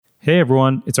Hey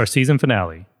everyone, it's our season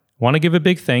finale. I want to give a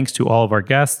big thanks to all of our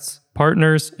guests,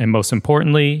 partners, and most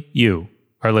importantly, you,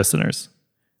 our listeners.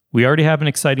 We already have an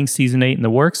exciting season 8 in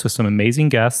the works with some amazing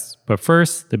guests, but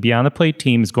first, the Beyond the Plate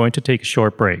team is going to take a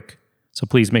short break. So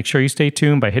please make sure you stay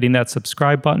tuned by hitting that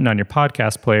subscribe button on your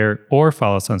podcast player or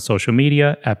follow us on social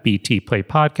media at BT Plate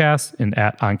Podcast and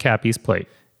at On Cappy's Plate.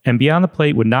 And Beyond the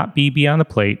Plate would not be Beyond the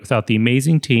Plate without the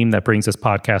amazing team that brings this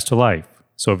podcast to life.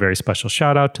 So a very special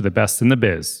shout out to the best in the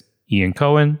biz, Ian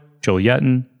Cohen, Joel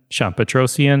Yetton, Sean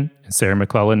Petrosian, and Sarah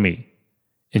McClellan-Me.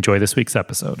 Enjoy this week's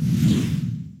episode.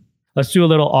 Let's do a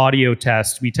little audio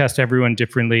test. We test everyone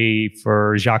differently.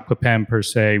 For Jacques Pepin, per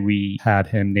se, we had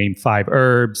him name 5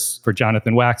 herbs. For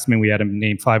Jonathan Waxman, we had him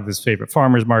name 5 of his favorite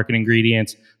farmer's market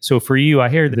ingredients. So for you, I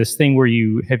hear this thing where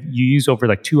you use over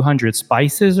like 200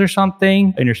 spices or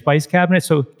something in your spice cabinet.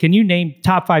 So can you name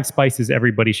top 5 spices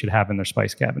everybody should have in their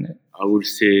spice cabinet? I would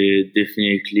say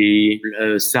definitely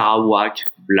Sarawak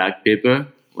black pepper.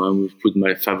 I would put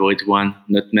my favorite one,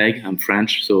 nutmeg. I'm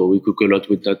French, so we cook a lot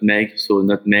with nutmeg. So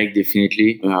nutmeg,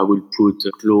 definitely. I will put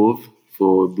clove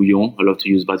for bouillon. I love to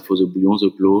use that for the bouillon, the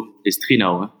clove. It's 3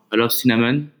 now. I love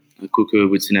cinnamon. I cook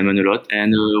with cinnamon a lot.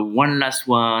 And one last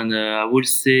one, I would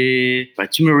say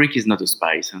turmeric is not a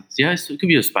spice. Yes, it could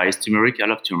be a spice, turmeric. I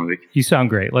love turmeric. You sound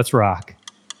great. Let's rock.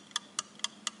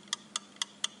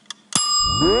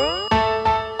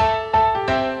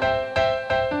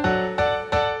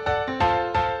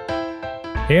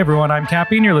 Hey everyone, I'm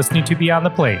Cappy and you're listening to Beyond the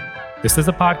Plate. This is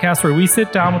a podcast where we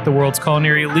sit down with the world's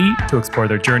culinary elite to explore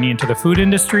their journey into the food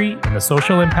industry and the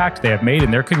social impact they have made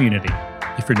in their community.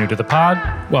 If you're new to the pod,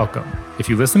 welcome. If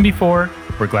you listened before,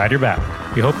 we're glad you're back.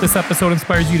 We hope this episode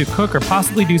inspires you to cook or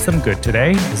possibly do some good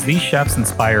today, as these chefs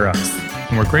inspire us.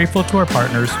 And we're grateful to our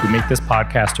partners who make this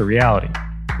podcast a reality.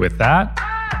 With that,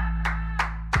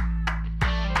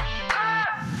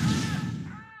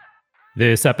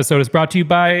 this episode is brought to you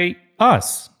by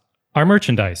us, our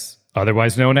merchandise,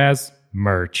 otherwise known as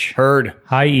merch. Heard.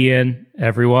 Hi, Ian.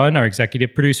 Everyone, our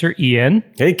executive producer, Ian.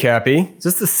 Hey, Cappy. Is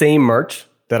this the same merch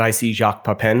that I see Jacques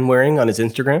Pepin wearing on his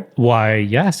Instagram? Why,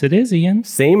 yes, it is, Ian.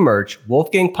 Same merch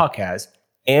Wolfgang Puck has,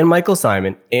 and Michael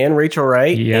Simon, and Rachel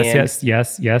Wright. Yes.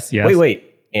 Wait.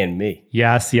 And me.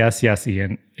 Yes,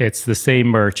 Ian. It's the same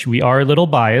merch. We are a little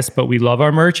biased, but we love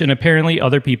our merch, and apparently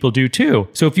other people do too.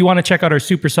 So if you want to check out our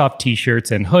super soft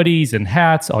t-shirts and hoodies and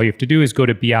hats, all you have to do is go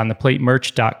to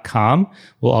beyondtheplatemerch.com.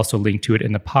 We'll also link to it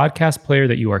in the podcast player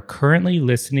that you are currently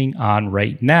listening on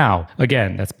right now.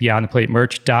 Again, that's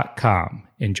beyondtheplatemerch.com.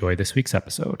 Enjoy this week's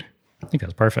episode. I think that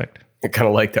was perfect. I kind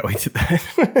of like that we did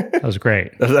that. That was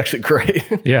great. That was actually great.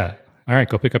 Yeah. All right,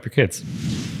 go pick up your kids.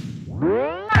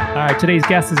 All right, today's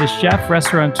guest is a chef,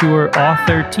 restaurateur,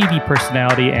 author, TV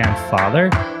personality, and father.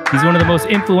 He's one of the most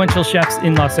influential chefs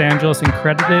in Los Angeles and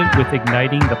credited with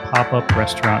igniting the pop-up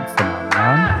restaurant phenomenon.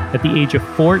 At the age of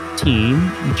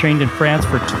 14, he trained in France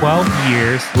for 12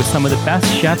 years with some of the best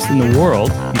chefs in the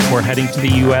world before heading to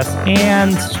the U.S.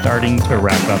 and starting to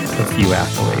rack up a few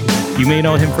accolades. You may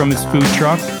know him from his food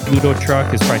truck, Ludo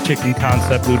Truck, his fried chicken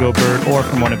concept, Ludo Bird, or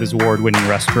from one of his award-winning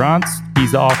restaurants.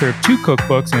 He's the author of 2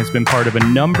 cookbooks and has been part of a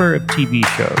number of TV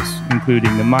shows,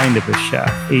 including The Mind of a Chef,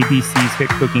 ABC's hit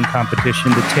cooking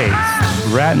competition The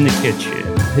Taste, Rat in the Kitchen,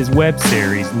 his web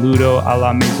series Ludo à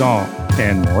la Maison,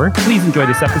 and more. Please enjoy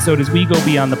this episode as we go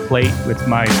beyond the plate with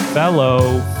my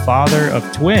fellow father of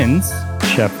twins,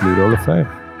 Chef Ludo Lefebvre.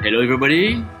 Hello,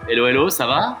 everybody. Hello, ça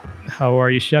va? How are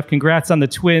you, Chef? Congrats on the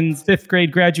twins' 5th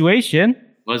grade graduation.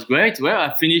 It was great. Well,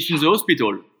 I finished in the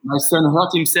hospital. My son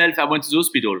hurt himself. I went to the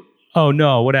hospital. Oh,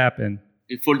 no. What happened?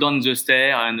 He fell down the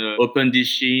stair and opened his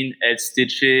shin, had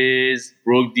stitches,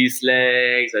 broke these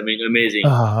legs. I mean, amazing.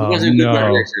 Oh, it was a good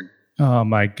graduation. Oh,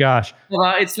 my gosh.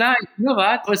 It's life. You know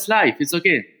that? It's life. It's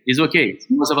okay. It's okay. It's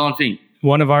the most important thing.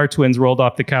 One of our twins rolled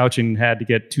off the couch and had to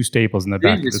get 2 staples in the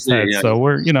back of his head. Yeah. So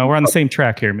we're on the same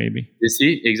track here, maybe. You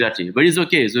see? Exactly. But it's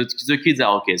okay. The kids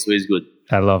are okay. So it's good.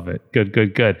 I love it.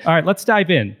 Good. All right, let's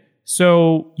dive in.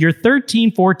 So you're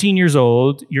 13, 14 years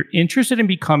old. You're interested in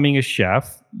becoming a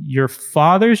chef. Your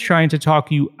father's trying to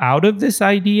talk you out of this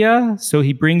idea. So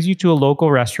he brings you to a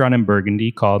local restaurant in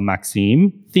Burgundy called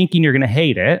Maxime, thinking you're going to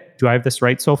hate it. Do I have this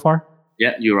right so far?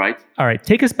 Yeah, you're right. All right,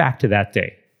 take us back to that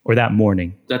day. Or that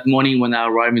morning? That morning when I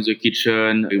arrived in the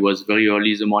kitchen, it was very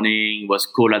early in the morning. It was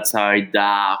cold outside,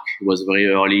 dark. It was very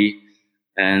early.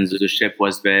 And the chef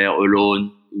was there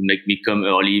alone. He made me come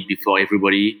early before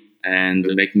everybody and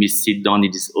make me sit down in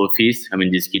this office,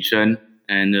 this kitchen,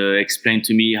 and explain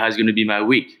to me how it's going to be my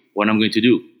week, what I'm going to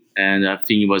do. And I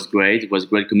think it was great. It was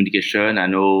great communication. I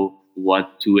know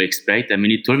what to expect.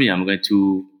 He told me I'm going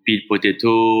to peel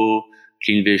potato,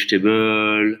 clean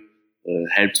vegetable,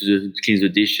 help to clean the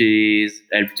dishes,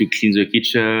 help to clean the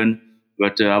kitchen.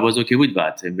 But I was okay with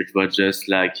that. It was just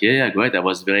like, yeah, great. I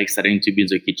was very excited to be in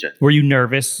the kitchen. Were you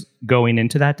nervous going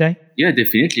into that day? Yeah,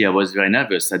 definitely. I was very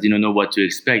nervous. I didn't know what to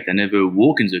expect. I never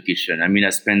worked in the kitchen. I mean,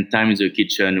 I spent time in the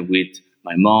kitchen with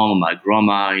my mom, my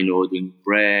grandma, doing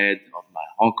bread, or my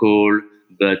uncle.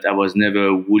 But I was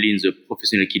never really in the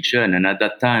professional kitchen. And at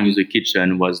that time, the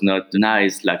kitchen was not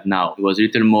nice like now. It was a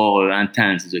little more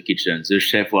intense in the kitchen. The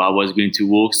chef where I was going to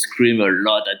work screamed a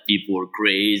lot at people,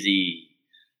 crazy.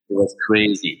 It was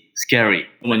crazy, scary.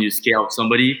 When you scare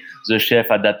somebody, the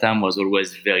chef at that time was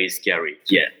always very scary.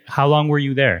 Yeah. How long were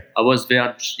you there? I was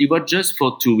there, it was just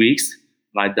for 2 weeks.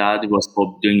 My dad was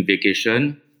doing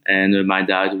vacation. And my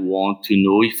dad wanted to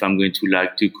know if I'm going to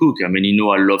like to cook. I mean,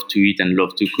 I love to eat and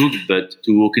love to cook, but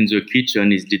to work in the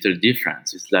kitchen is little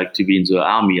different. It's like to be in the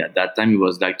army. At that time, it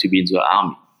was like to be in the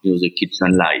army, the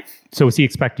kitchen life. So was he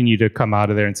expecting you to come out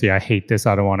of there and say, I hate this,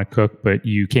 I don't want to cook, but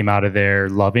you came out of there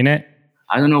loving it?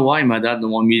 I don't know why my dad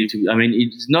don't want me to. I mean,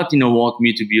 it's not, want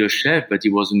me to be a chef, but he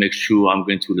wants to make sure I'm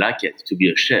going to like it, to be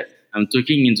a chef. I'm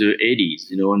talking in the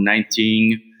 80s,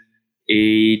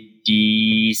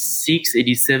 1986,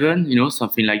 87,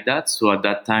 something like that. So at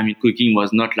that time, cooking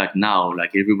was not like now.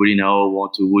 Like everybody now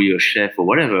want to be a chef or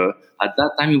whatever. At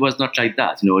that time, it was not like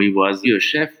that. He was a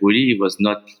chef, really. He was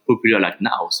not popular like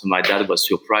now. So my dad was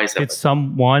surprised. Did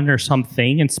someone or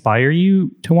something inspire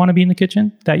you to want to be in the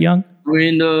kitchen that young?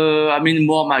 I mean,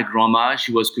 more my grandma.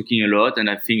 She was cooking a lot. And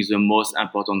I think the most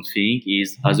important thing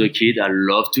is, as a kid, I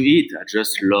love to eat. I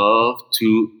just love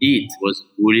to eat. It was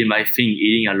really my thing,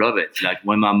 eating. I love it. Like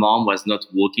when my mom was not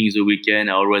working the weekend,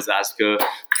 I always ask her,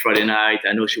 Friday night,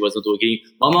 I know she was not working,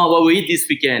 Mama, what we eat this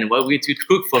weekend? What we to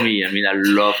cook for me? I mean, I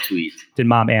love to eat. Did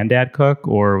mom and dad cook,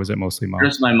 or was it mostly mom?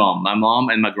 Just my mom and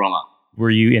my grandma. Were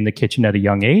you in the kitchen at a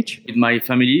young age? With my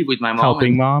family, with my mom.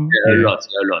 Helping mom? Yeah, a lot.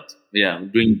 Yeah,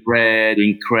 doing bread,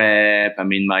 doing crepe. I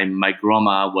mean, my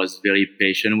grandma was very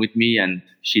patient with me, and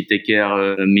she take care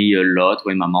of me a lot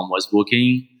when my mom was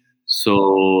working. So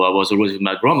I was always with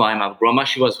my grandma, and my grandma,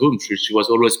 she was home. She was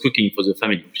always cooking for the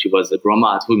family. She was a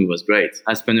grandma at home. It was great.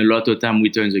 I spent a lot of time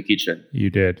with her in the kitchen. You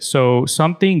did. So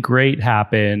something great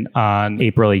happened on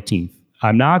April 18th.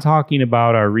 I'm not talking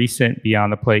about our recent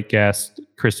Beyond the Plate guest,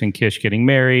 Kristen Kish, getting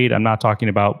married. I'm not talking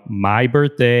about my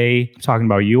birthday. I'm talking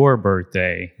about your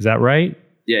birthday. Is that right?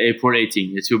 Yeah, April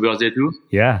 18th. It's your birthday too?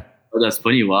 Yeah. Oh, that's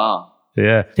funny. Wow.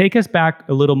 Yeah. Take us back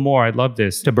a little more. I'd love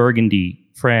this. To Burgundy,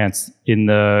 France in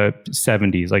the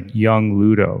 70s, like young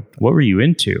Ludo. What were you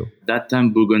into? That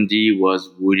time, Burgundy was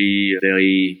really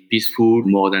very peaceful,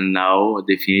 more than now,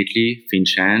 definitely.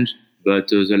 Things changed. But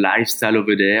the lifestyle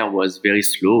over there was very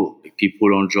slow.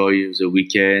 People enjoy the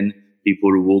weekend.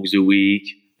 People work the week.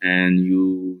 And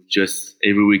you just,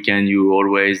 every weekend, you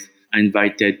always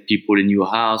invited people in your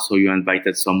house or you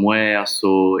invited somewhere.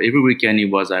 So every weekend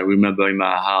I remember in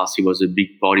my house, it was a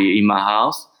big party in my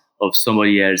house of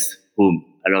somebody else's home.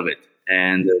 I love it.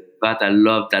 And but I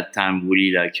love that time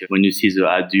really, like when you see the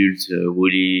adults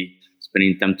really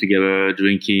spending time together,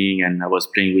 drinking, and I was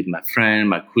playing with my friend,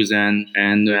 my cousin.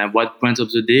 And at one point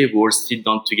of the day, we all sit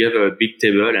down together, a big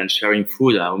table, and sharing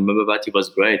food. I remember that it was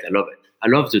great. I love it. I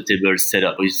love the table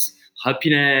setup with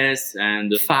happiness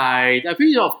and the fight. I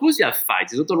mean, of course, you have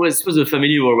fights. It's not always for the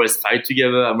family who always fight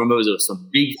together. I remember there was some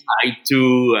big fight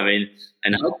too. I mean,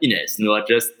 and happiness.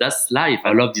 That's life.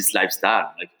 I love this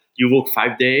lifestyle. Like you work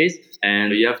 5 days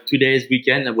and you have 2 days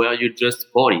weekend where you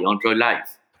just party, enjoy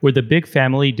life. Were the big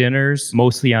family dinners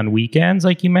mostly on weekends,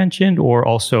 like you mentioned, or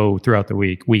also throughout the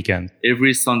weekend?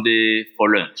 Every Sunday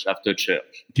for lunch after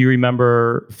church. Do you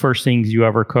remember first things you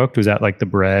ever cooked? Was that like the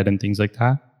bread and things like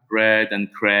that? Bread and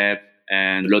crepe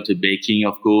and a lot of baking,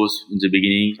 of course, in the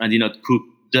beginning. I did not cook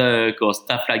duck or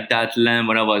stuff like that, lamb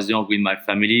when I was young with my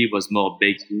family. It was more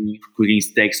baking, cooking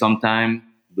steak sometime.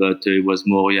 But it was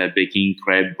more, baking,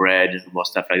 crepe, bread, more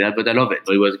stuff like that. But I love it.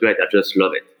 It was great. I just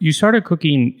love it. You started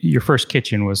cooking, your first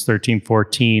kitchen was 13,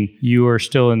 14. You were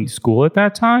still in school at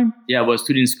that time? Yeah, I was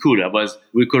still in school.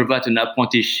 We call that an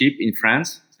apprenticeship in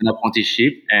France, an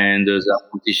apprenticeship. And the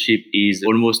apprenticeship is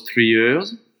almost 3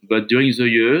 years. But during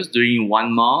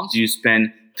 1 month, you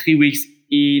spend 3 weeks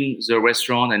in the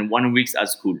restaurant and 1 week at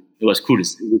school. It was cool.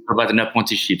 We call that an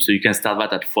apprenticeship. So you can start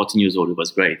that at 14 years old. It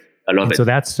was great. I love it. So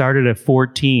that started at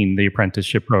 14, the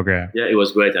apprenticeship program. Yeah, it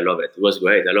was great. I love it. It was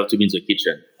great. I love to be in the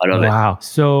kitchen. I love it. Wow.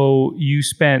 So you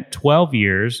spent 12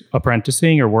 years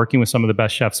apprenticing or working with some of the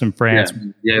best chefs in France.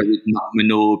 Yeah, with Marc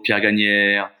Menot, Pierre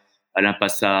Gagnère, Alain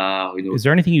Passard. Is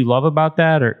there anything you love about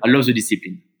that? Or? I love the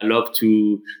discipline. I love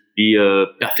to be a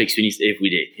perfectionist every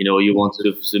day. You want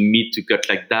the meat to cut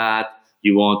like that,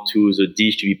 You want the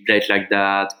dish to be plated like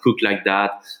that, cooked like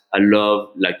that. I love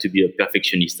like to be a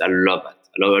perfectionist. I love that.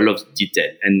 I love detail.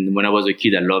 And when I was a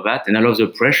kid, I love that. And I love the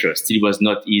pressure. Still, it was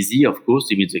not easy, of course,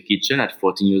 to be in the kitchen at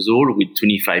 14 years old with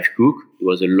 25 cooks. It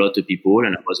was a lot of people,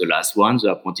 and I was the last one,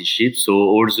 the apprenticeship. So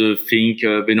all the things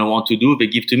they don't want to do, they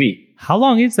give to me. How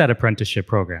long is that apprenticeship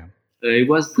program? It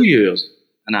was 2 years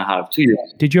and a half, 2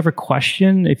 years. Did you ever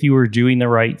question if you were doing the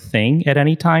right thing at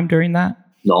any time during that?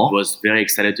 No, I was very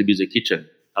excited to be in the kitchen.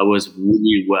 I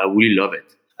really love it.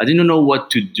 I didn't know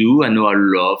what to do. I know I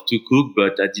love to cook,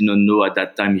 but I did not know at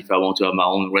that time if I want to have my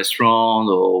own restaurant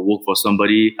or work for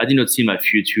somebody. I did not see my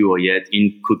future yet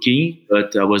in cooking,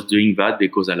 but I was doing that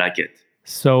because I like it.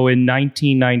 So in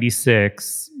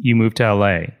 1996, you moved to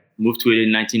LA. Moved to LA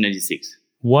in 1996.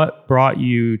 What brought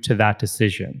you to that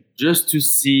decision? Just to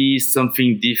see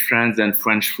something different than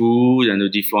French food and a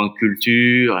different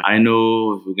culture. I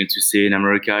know we're going to say in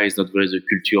America it's not very the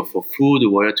culture for food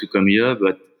or to come here,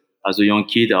 but as a young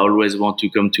kid, I always want to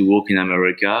come to work in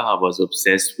America. I was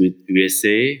obsessed with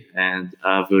USA and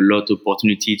I have a lot of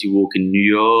opportunity to work in New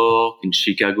York, in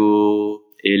Chicago,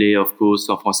 LA, of course,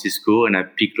 San Francisco, and I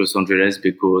picked Los Angeles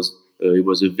because it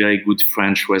was a very good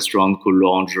French restaurant called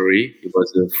L'Orangerie. It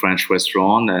was a French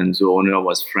restaurant and the owner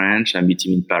was French. I met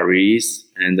him in Paris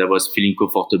and I was feeling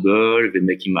comfortable. They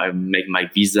make my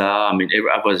visa.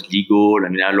 I was legal.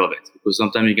 I love it because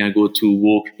sometimes you can go to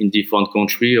work in different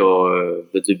country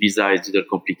but the visa is a little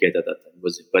complicated at that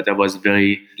time. But I was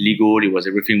very legal.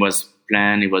 Everything was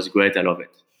planned. It was great. I love it.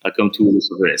 I come to Los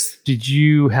Angeles. Did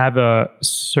you have a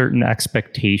certain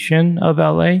expectation of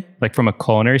LA, like from a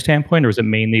culinary standpoint, or was it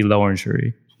mainly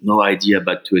L'Orangerie? No idea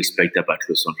what to expect about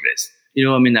Los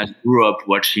Angeles. I grew up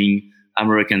watching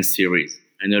American series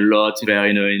and a lot there,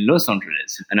 in Los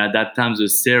Angeles. And at that time, the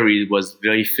series was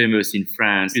very famous in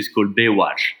France. It's called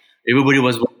Baywatch. Everybody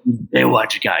was watching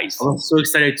Baywatch, guys. I was so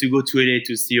excited to go to LA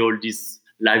to see all this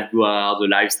lifeguard, the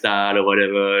lifestyle or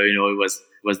whatever. It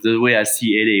was the way I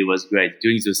see LA. It was great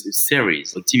doing this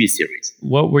series, or TV series.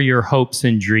 What were your hopes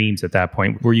and dreams at that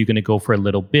point? Were you going to go for a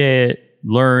little bit,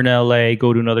 learn LA,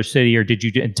 go to another city, or did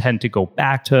you intend to go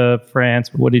back to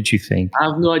France? What did you think? I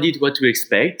have no idea what to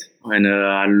expect. And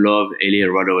I love LA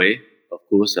right away. Of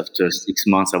course, after 6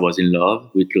 months, I was in love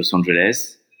with Los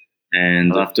Angeles.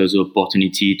 And after the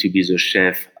opportunity to be the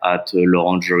chef at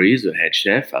L'Orangerie, the head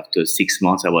chef, after 6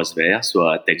 months I was there, so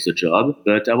I take the job.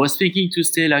 But I was thinking to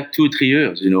stay like 2 or 3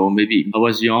 years, maybe. I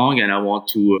was young and I want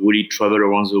to really travel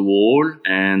around the world.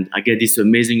 And I get this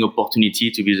amazing opportunity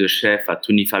to be the chef at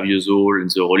 25 years old in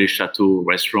the Relais Chateau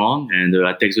restaurant. And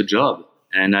I take the job.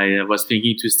 And I was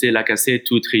thinking to stay, like I said,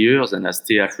 2 or 3 years. And I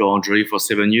stay at L'Orangerie for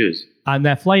 7 years. On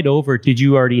that flight over, did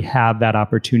you already have that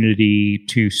opportunity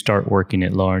to start working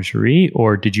at L'Orangerie,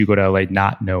 or did you go to LA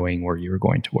not knowing where you were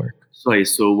going to work? Sorry,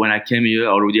 so when I came here,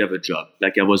 I already have a job.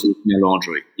 Like I was working at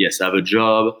L'Orangerie. Yes, I have a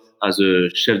job as a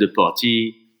chef de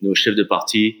partie. Chef de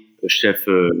partie, a chef,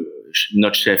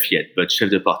 not chef yet, but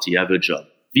chef de partie. I have a job.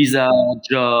 Visa,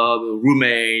 job,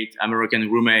 roommate,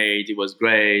 American roommate. It was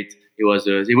great. It was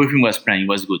everything was planned. It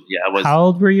was good. Yeah, I was. How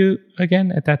old were you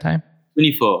again at that time?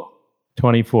 24.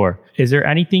 24. Is there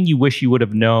anything you wish you would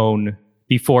have known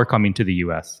before coming to the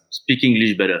US? Speak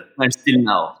English better. I'm still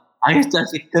now. I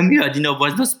come here, I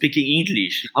was not speaking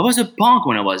English. I was a punk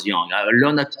when I was young. I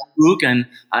learned how to cook and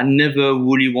I never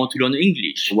really want to learn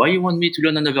English. Why you want me to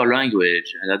learn another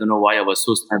language? And I don't know why I was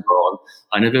so stubborn.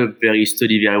 I never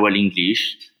studied very well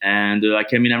English. And I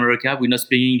came in America with not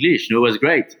speaking English. It was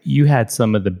great. You had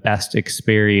some of the best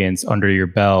experience under your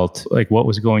belt. Like what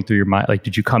was going through your mind? Like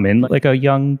did you come in like a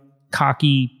young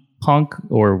cocky punk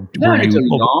or were you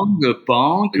young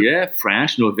punk? Yeah,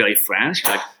 French, very French.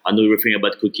 Like I know everything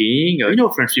about cooking.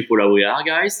 French people how we are,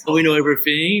 guys. We know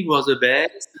everything. Was the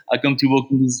best. I come to work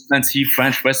in this fancy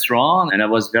French restaurant, and I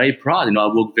was very proud. I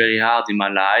worked very hard in my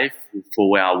life for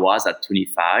where I was at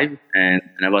 25, and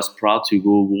I was proud to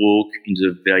go work in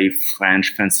the very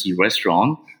French fancy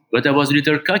restaurant. But I was a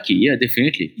little cocky, yeah,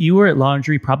 definitely. You were at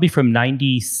L'Orangerie probably from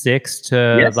 96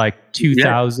 to like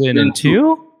 2002?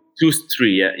 Yeah.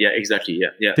 2-3, yeah, exactly,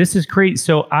 yeah. This is crazy.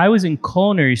 So I was in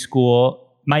culinary school.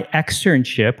 My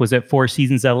externship was at Four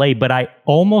Seasons LA, but I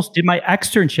almost did my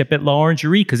externship at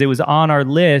L'Orangerie because it was on our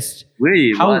list.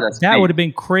 Really? That would have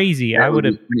been crazy. Yeah, I would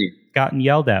have gotten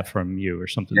yelled at from you or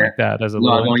something like that. As a I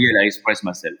don't yell. I express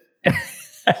myself.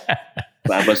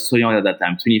 But I was so young at that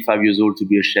time, 25 years old to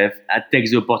be a chef. I take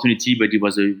the opportunity, but it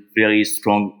was a very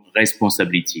strong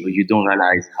responsibility. You don't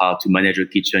realize how to manage a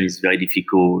kitchen is very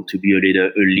difficult, to be a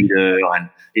leader, and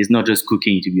it's not just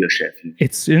cooking to be a chef.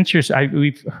 It's interesting.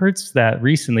 We've heard that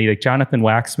recently. Like Jonathan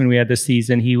Waxman, we had this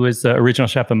season. He was the original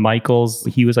chef of Michael's.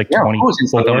 He was like 24.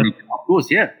 Of course,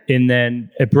 yeah. And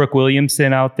then Brooke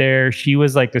Williamson out there, she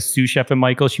was like the sous chef of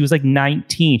Michael's. She was like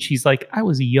 19. She's like, I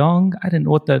was young. I didn't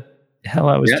know what the hell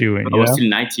I was doing. I was still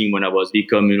 19 when I was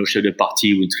become chef de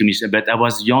partie with Michelin, but I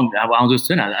was young. I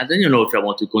understand. I didn't know if I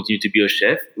want to continue to be a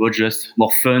chef. It was just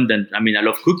more fun than, I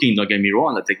love cooking, don't get me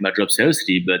wrong. I take my job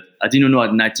seriously, but I didn't know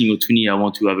at 19 or 20 I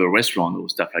want to have a restaurant or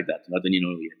stuff like that. I didn't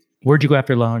know yet. Where'd you go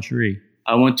after lingerie?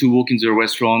 I went to work in the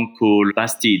restaurant called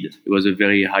Bastide. It was a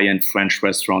very high-end French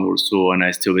restaurant also, and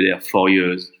I stayed over there 4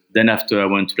 years. Then after I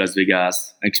went to Las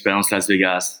Vegas, experienced Las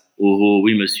Vegas. Oh,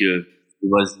 oui, monsieur. It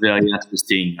was very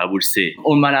interesting, I would say.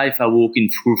 All my life, I worked in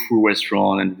frou-frou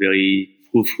restaurant and very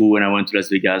frou-frou, and I went to Las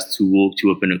Vegas to work to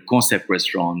open a concept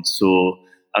restaurant. So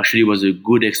actually, it was a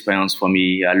good experience for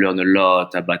me. I learned a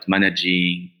lot about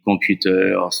managing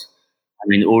computers.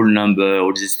 All number,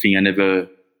 all these things I never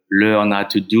learned how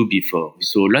to do before.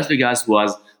 So Las Vegas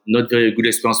was not very good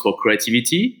experience for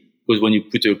creativity, because when you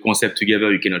put a concept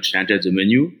together, you cannot change the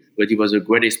menu. But it was a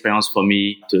great experience for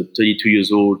me, at 32 years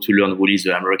old, to learn what is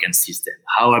the American system,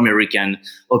 how Americans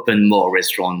open more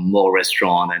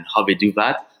restaurants, and how they do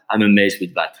that. I'm amazed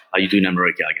with that, how you do in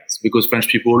America, I guess. Because French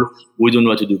people, we don't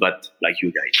know how to do that like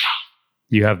you guys.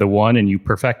 You have the one and you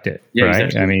perfect it, yeah, right?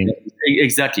 Exactly.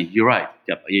 Exactly. You're right.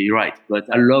 Yeah, you're right. But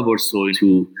I love also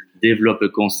to develop a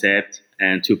concept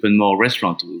and to open more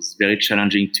restaurants. It's very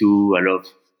challenging too. I love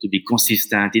to be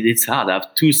consistent. It's hard. I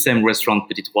have two same restaurants,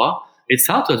 Petit Trois. It's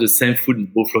hard to have the same food in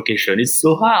both locations. It's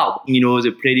so hard.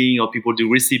 The plating or people do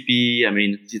recipe.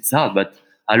 It's hard, but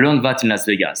I learned that in Las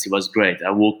Vegas. It was great.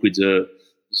 I worked with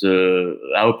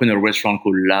I opened a restaurant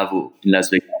called Lavo in Las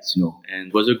Vegas, and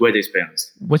it was a great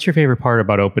experience. What's your favorite part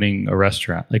about opening a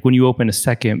restaurant? Like when you open a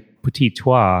second Petit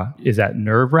Trois, is that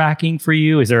nerve-wracking for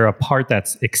you? Is there a part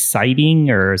that's exciting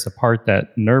or is a part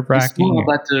that nerve-wracking? It's more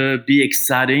about be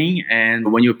exciting.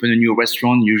 And when you open a new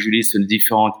restaurant, usually it's a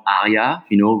different area.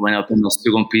 When I opened the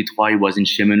second Petit Trois, it was in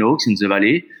Chemin-Aux in the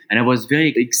Valley. And I was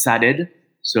very excited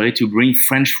to bring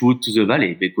French food to the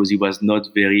Valley because it was not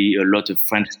a lot of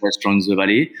French restaurants in the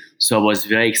Valley. So I was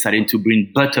very excited to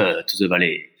bring butter to the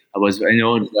Valley. I was,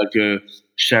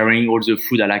 sharing all the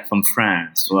food I like from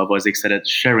France. So I was excited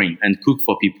sharing and cook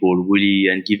for people really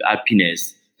and give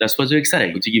happiness. That was very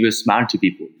exciting, to give a smile to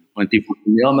people. When people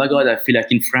tell me, oh my God, I feel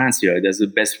like in France here, that's the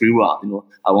best reward.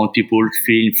 I want people to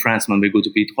feel in France when they go to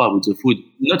Petit Trois with the food,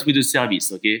 not with the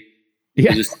service, okay?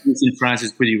 Yeah. The service in France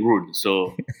is pretty rude.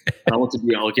 So I want to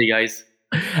be, okay, guys.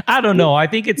 I don't know. I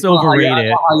think it's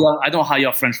overrated. I don't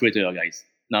hire French waiter, guys.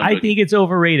 No, I think it's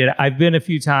overrated. I've been a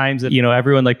few times that,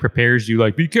 everyone prepares you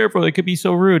be careful. It could be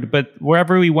so rude. But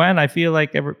wherever we went, I feel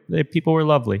like people were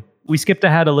lovely. We skipped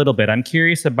ahead a little bit. I'm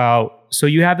curious about, so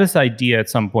you have this idea at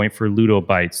some point for Ludo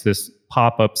Bites, this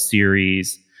pop-up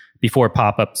series before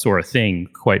pop-ups were a thing,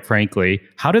 quite frankly.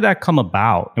 How did that come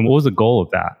about? And what was the goal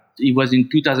of that? It was in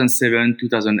 2007,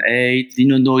 2008.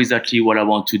 Didn't know exactly what I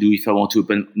want to do, if I want to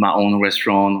open my own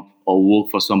restaurant or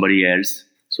work for somebody else.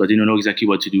 So I didn't know exactly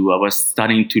what to do. I was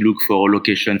starting to look for a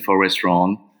location for a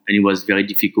restaurant, and it was very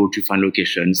difficult to find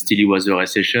location. Still, it was a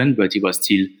recession, but it was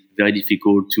still very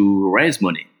difficult to raise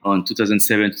money. On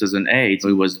 2007, 2008,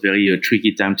 it was very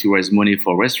tricky time to raise money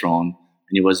for a restaurant,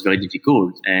 and it was very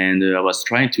difficult. And I was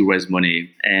trying to raise money.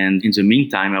 And in the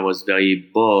meantime, I was very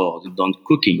bored on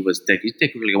cooking. It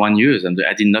took like 1 year, and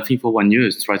I did nothing for 1 year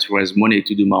to try to raise money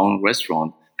to do my own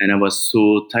restaurant. And I was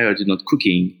so tired of not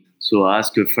cooking. So I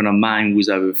asked a friend of mine who has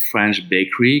a French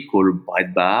bakery called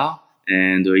Bread Bar,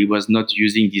 and he was not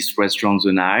using this restaurant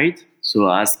the night. So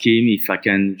I asked him if I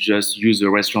can just use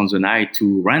the restaurant the night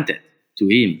to rent it to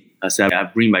him. I said, I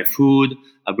bring my food,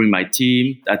 I bring my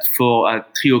team. At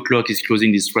 3 o'clock is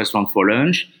closing this restaurant for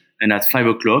lunch, and at 5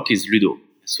 o'clock is Ludo.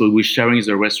 So we're sharing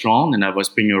the restaurant, and I was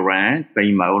paying a rent,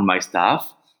 paying all my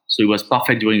staff. So it was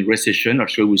perfect during recession.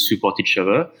 Actually, we support each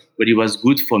other, but it was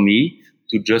good for me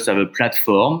to just have a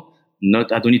platform.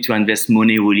 I don't need to invest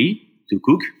money really to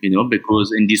cook,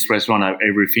 because in this restaurant I have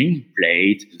everything,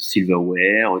 plate,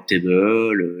 silverware, a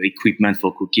table, equipment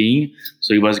for cooking.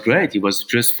 So it was great. It was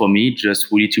just for me,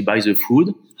 just really to buy the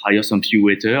food, hire some few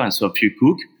waiter and some few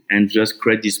cook, and just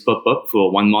create this pop-up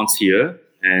for 1 month here.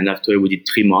 And after we did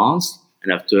 3 months,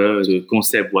 and after the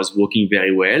concept was working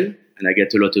very well, and I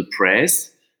get a lot of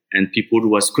press, and people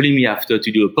was calling me after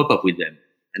to do a pop-up with them.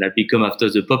 And I become after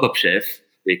the pop-up chef,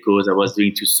 because I was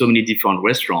doing to so many different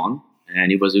restaurants,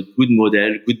 and it was a good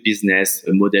model, good business,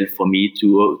 a model for me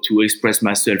to express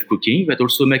myself cooking, but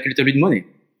also make a little bit money.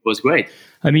 was great.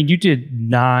 I mean, you did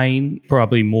 9,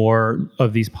 probably more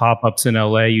of these pop-ups in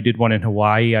LA. You did one in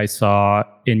Hawaii, I saw,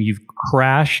 and you've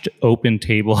crashed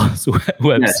OpenTable's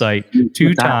website Yes.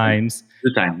 2 times.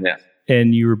 2 times, yeah.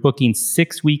 And you were booking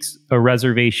 6 weeks of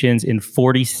reservations in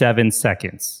 47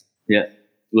 seconds. Yeah, it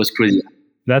was crazy.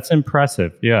 That's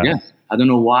impressive. Yeah. Yeah. I don't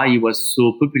know why it was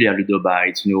so popular,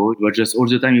 Ludobite, you know. It was just all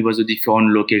the time, it was a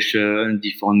different location,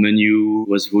 different menu. It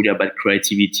was really about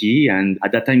creativity. And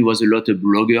at that time, it was a lot of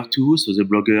blogger too. So the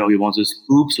blogger, we want the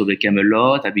scoop. So they came a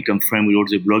lot. I become friends with all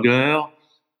the blogger.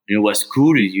 You know, it was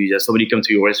cool. You somebody come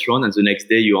to your restaurant and the next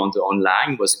day you're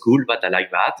online. It was cool, but I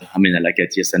like that. I mean, I like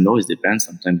it. Yes and no. It depends.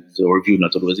 Sometimes the review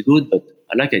not always good, but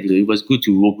I like it. It was good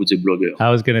to work with the blogger. I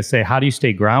was going to say, how do you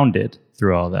stay grounded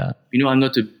through all that? You know, I'm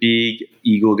not a big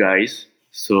ego guy.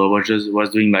 So I was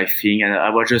doing my thing, and I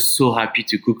was just so happy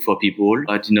to cook for people.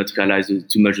 I did not realize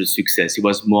too much the success. It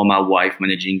was more my wife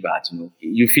managing that. You know,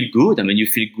 you feel good. I mean, you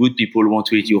feel good. People want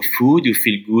to eat your food. You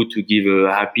feel good to give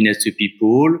happiness to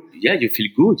people. Yeah, you feel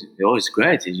good. You know, it's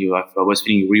great. I was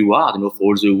feeling reward. You know, for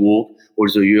all the work, all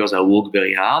the years I worked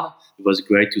very hard. It was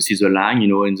great to see the line. You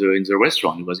know, in the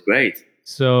restaurant. It was great.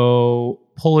 So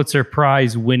Pulitzer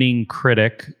Prize winning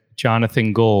critic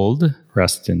Jonathan Gold,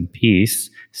 rest in peace,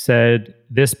 said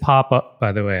this pop-up,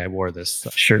 by the way, I wore this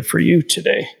shirt for you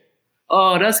today.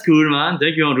 Oh, that's cool, man.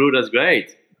 Thank you, Andrew. That's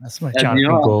great. That's my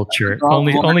Jonathan Gold shirt.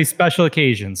 Only special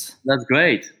occasions. That's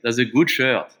great. That's a good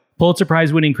shirt. Pulitzer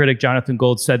Prize winning critic Jonathan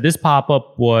Gold said this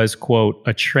pop-up was, quote,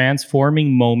 a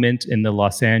transforming moment in the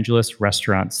Los Angeles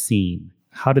restaurant scene.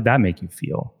 How did that make you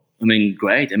feel? I mean,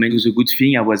 great. I mean, it was a good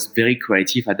thing. I was very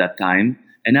creative at that time,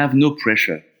 and I have no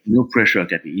pressure. No pressure,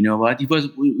 Cappy. You know what? It was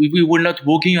we were not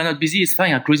working, you're not busy. It's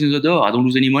fine. I'm closing the door. I don't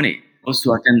lose any money.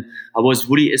 Also, I was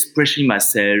really expressing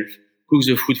myself, cook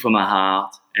the food from my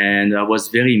heart, and I was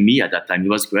very me at that time. It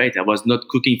was great. I was not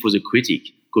cooking for the critic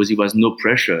because it was no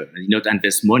pressure. I did not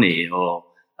invest money, or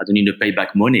I don't need to pay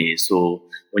back money. So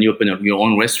when you open up your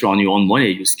own restaurant, your own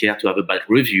money, you're scared to have a bad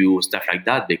review or stuff like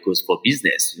that because for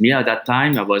business. Me at that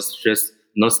time, I was just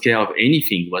not scared of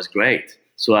anything. It was great.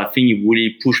 So I think it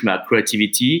really pushed my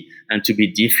creativity and to be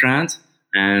different.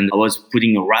 And I was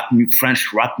putting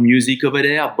French rap music over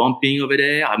there, bumping over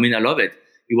there. I mean, I love it.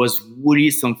 It was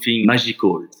really something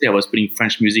magical. I was putting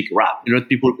French music rap. A lot of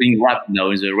people putting rap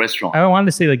now in the restaurant. I wanted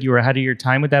to say like you were ahead of your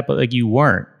time with that, but like you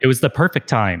weren't. It was the perfect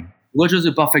time. It was just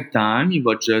the perfect time. It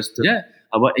was just, yeah.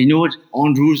 You know what,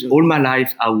 Andrews, all my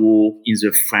life I worked in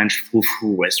the French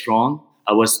frou-frou restaurant.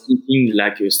 I was thinking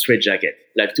like a straitjacket,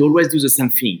 like to always do the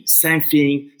same thing,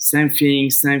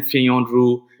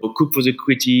 Andrew. Or cook for the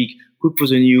critic, cook for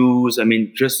the news. I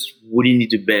mean, just really need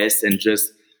the best and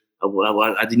just,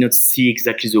 I did not see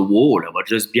exactly the wall. I was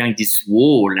just behind this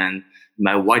wall and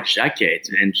my white jacket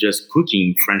and just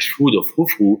cooking French food or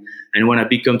frou-frou. And when I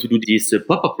became to do this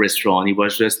pop-up restaurant, it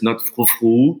was just not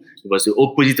frou-frou. It was the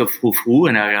opposite of frou-frou.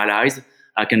 And I realized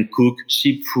I can cook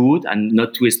cheap food and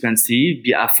not too expensive,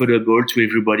 be affordable to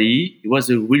everybody. It was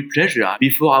a real pleasure.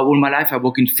 Before, all my life, I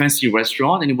worked in fancy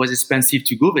restaurant and it was expensive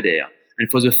to go over there. And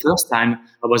for the first time,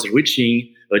 I was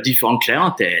reaching a different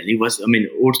clientele. It was, I mean,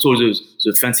 also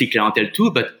the fancy clientele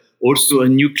too, but also a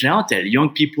new clientele, young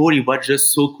people. It was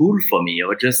just so cool for me. I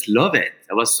would just love it.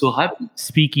 I was so happy.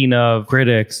 Speaking of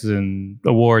critics and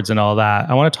awards and all that,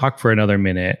 I want to talk for another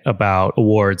minute about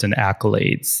awards and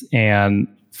accolades. And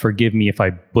forgive me if I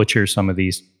butcher some of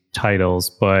these titles,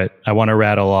 but I want to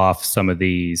rattle off some of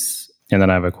these and then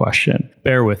I have a question.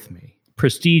 Bear with me.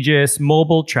 Prestigious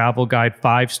Mobile Travel Guide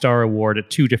 5-star award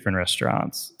at 2 different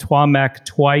restaurants. Trois Mec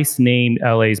twice named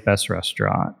LA's best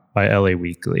restaurant by LA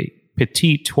Weekly.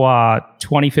 Petit Trois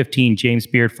 2015 James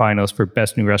Beard finals for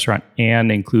best new restaurant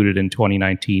and included in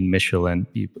 2019 Michelin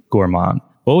Gourmand.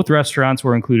 Both restaurants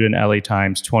were included in LA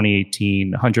Times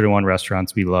 2018 101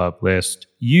 Restaurants We Love list.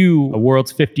 You, a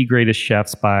World's 50 Greatest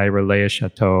Chefs by Relais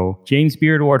Chateau. James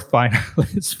Beard Award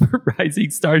finalist for Rising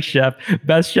Star Chef,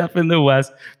 Best Chef in the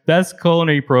West, Best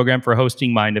Culinary Program for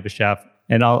hosting Mind of a Chef.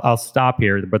 And I'll stop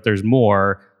here, but there's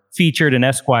more. Featured in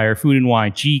Esquire, Food and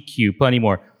Wine, GQ, plenty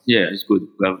more. Yeah, it's good.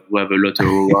 We have a lot of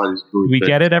awards. Do we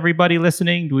get it, everybody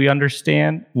listening? Do we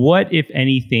understand? What, if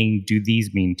anything, do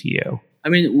these mean to you? I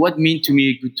mean, what mean to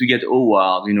me to get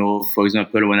award? You know, for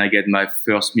example, when I get my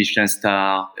first Michelin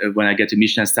star, when I get a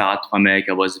Michelin star at Trois Mec,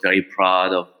 I was very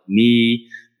proud of me,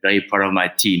 very proud of my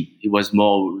team. It was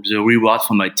more the reward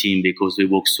for my team because they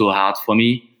worked so hard for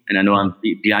me. And I know I'm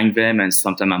behind them and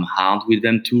sometimes I'm hard with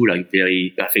them too, like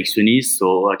very perfectionist.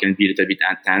 So I can be a little bit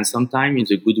intense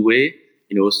sometimes in a good way.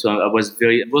 You know, so it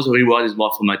was a reward is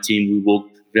more for my team. We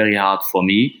worked very hard for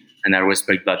me and I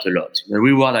respect that a lot. The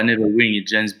reward I never win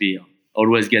is James Beard.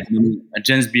 Always get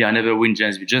James Beard. I never win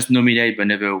James Beard. Just nominate, but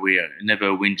never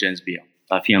win James Beard.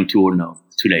 I think I'm too old now.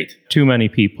 It's too late. Too many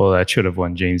people that should have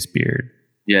won James Beard.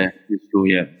 Yeah, it's true,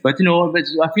 yeah. But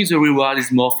I think the reward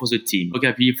is more for the team. I'm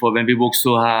happy for them. They work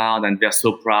so hard and they're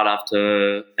so proud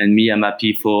after. And me, I'm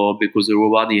happy because the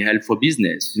reward is help for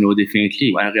business.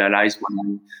 Definitely. I realized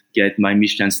when I get my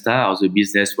Michelin star, the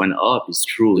business went up. It's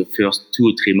true. The first 2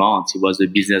 or 3 months, the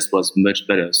business was much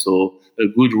better. So a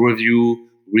good review,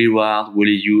 reward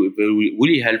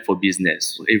really help for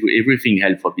business. Everything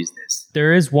help for business.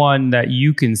 There is one that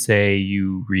you can say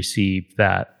you received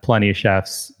that plenty of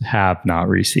chefs have not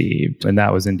received. And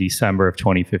that was in December of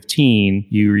 2015.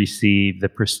 You received the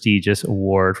prestigious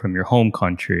award from your home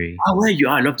country. Oh,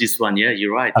 well, I love this one. Yeah,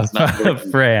 you're right.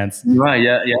 Of France. Right,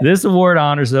 yeah. This award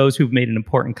honors those who've made an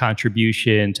important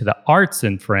contribution to the arts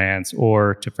in France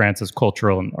or to France's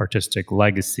cultural and artistic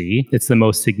legacy. It's the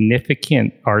most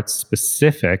significant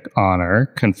arts-specific honor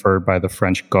conferred by the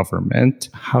French government.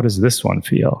 How does this one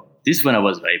feel? This one I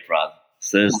was very proud.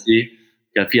 Seriously,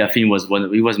 I think it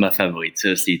was my favorite.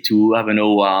 Seriously, to have an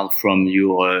award from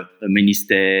your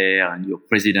minister and your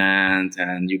president,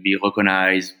 and you be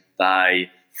recognized by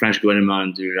French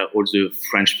government, all the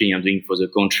French thing I'm doing for the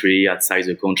country, outside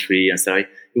the country, and so it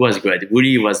was great.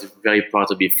 Really was very proud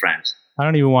to be French. I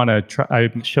don't even want to try.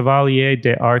 Chevalier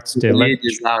des Arts des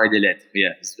Lettres.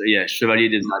 Yeah, Chevalier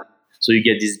des Arts. So you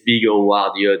get this big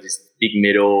award here, this big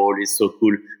medal. It's so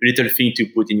cool. A little thing to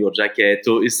put in your jacket.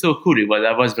 So it's so cool.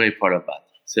 I was very proud of that.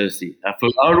 Seriously. I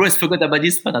always forgot about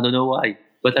this one. I don't know why,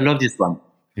 but I love this one.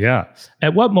 Yeah.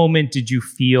 At what moment did you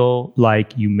feel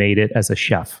like you made it as a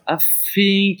chef? I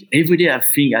think every day I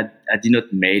did not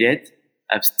made it.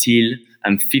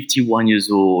 I'm 51 years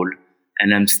old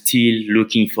and I'm still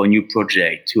looking for a new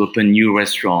project to open new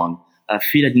restaurant. I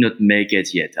feel I did not make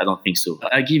it yet. I don't think so.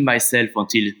 I give myself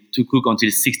to cook until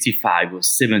 65 or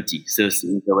 70.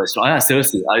 Seriously, in the restaurant.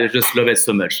 Seriously, I just love it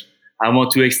so much. I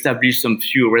want to establish some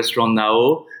few restaurants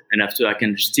now, and after I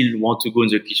can still want to go in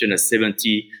the kitchen at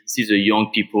 70, see the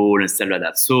young people and stuff like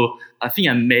that. So I think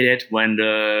I made it when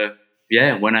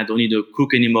I don't need to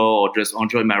cook anymore or just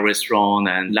enjoy my restaurant.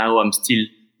 And now I'm still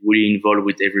really involved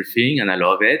with everything, and I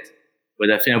love it. But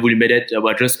I think I really made it. I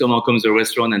would just come to the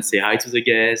restaurant and say hi to the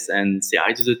guests and say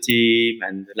hi to the team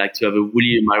and like to have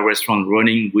my restaurant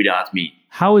running without me.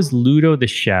 How is Ludo the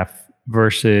chef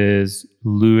versus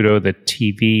Ludo the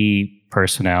TV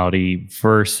personality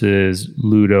versus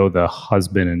Ludo the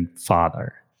husband and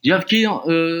father? Do you have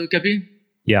kids, Capi?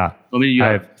 Yeah. How many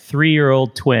I have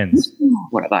 3-year-old twins.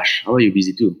 What a bash. How are you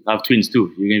busy too? I have twins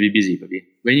too. You're going to be busy, Capi.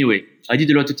 But anyway, I did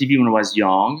a lot of TV when I was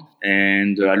young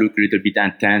and I look a little bit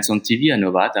intense on TV. I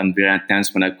know that. I'm very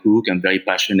intense when I cook. I'm very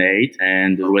passionate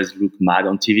and always look mad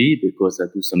on TV because I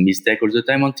do some mistake all the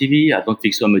time on TV. I don't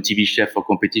think so. I'm a TV chef for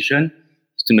competition.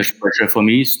 It's too much pressure for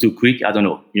me. It's too quick. I don't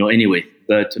know. Anyway.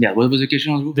 But yeah, what was the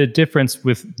question? The difference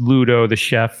with Ludo, the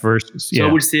chef versus... So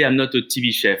I would say I'm not a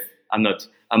TV chef. I'm not.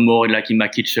 I'm more like in my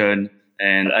kitchen.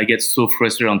 And I get so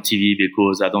frustrated on TV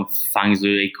because I don't find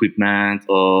the equipment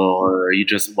or you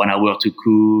just 1 hour to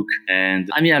cook. And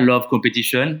I mean, I love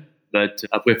competition, but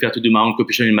I prefer to do my own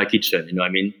competition in my kitchen. You know what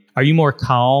I mean? Are you more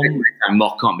calm? I'm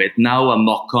more calm. But now I'm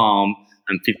more calm.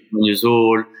 I'm 51 years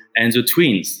old. And the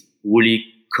twins really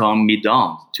calm me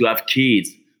down. To have kids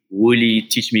really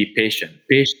teach me patience.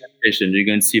 Patience. You're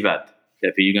going to see that.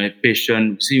 You're going to have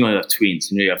patience. See, when you have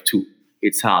twins, you have 2.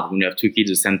 It's hard. When you have 2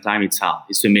 kids at the same time, it's hard.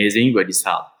 It's amazing, but it's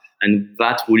hard. And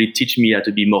that really teach me how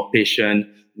to be more patient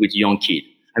with young kids.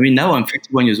 I mean, now I'm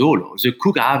 51 years old. The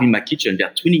cook I have in my kitchen,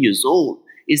 they're 20 years old.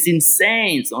 It's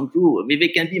insane, Andrew. I mean, they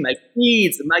can be my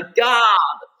kids. My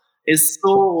God. It's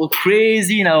so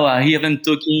crazy now. I hear them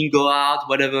talking, go out,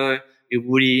 whatever. It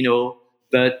really,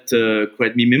 but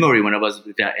create me memory when I was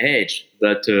their age.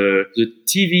 But the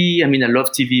TV, I mean, I love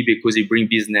TV because it brings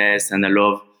business and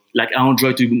I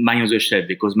enjoy to manage the chef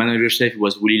because manage the chef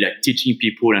was really like teaching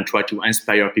people and try to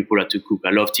inspire people how to cook. I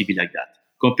love TV like that.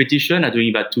 Competition, I'm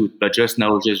doing that too, but just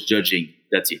now just judging.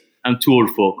 That's it. I'm too old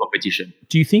for competition.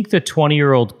 Do you think the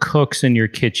 20-year-old cooks in your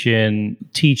kitchen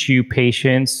teach you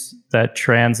patience that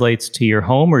translates to your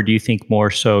home, or do you think more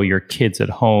so your kids at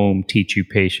home teach you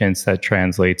patience that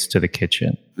translates to the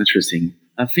kitchen? Interesting.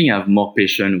 I think I have more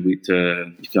patience with,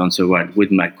 if you answer right, with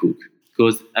my cook.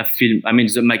 Because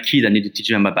my kids, I need to teach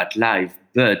them about life,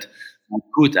 but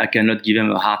I cannot give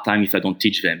them a hard time if I don't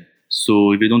teach them.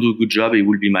 So if they don't do a good job, it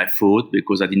will be my fault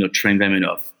because I did not train them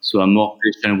enough. So I'm more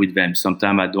patient with them.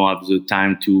 Sometimes I don't have the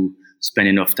time to spend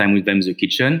enough time with them in the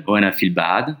kitchen when I feel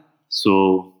bad.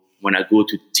 So when I go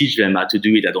to teach them how to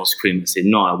do it, I don't scream and say,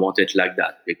 no, I want it like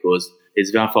that because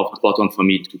it's very important for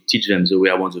me to teach them the way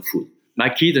I want the food. My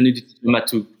kids, I need to teach them how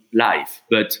to live.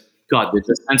 But God, they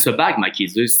just answer back, my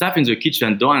kids. The staff in the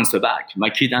kitchen don't answer back. My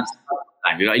kid answers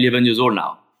back. They're 11 years old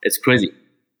now. It's crazy.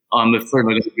 I'm afraid I'm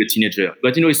going to be a teenager.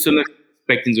 But it's so much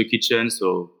respect in the kitchen.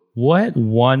 So, what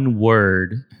one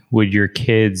word would your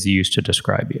kids use to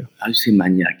describe you? how do you say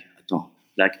maniac? Attends.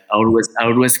 Like I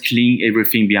always clean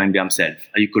everything behind themselves.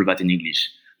 How you call that in English?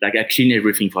 Like I clean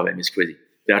everything for them. It's crazy.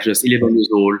 They are just 11 years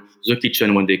old. The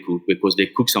kitchen when they cook, because they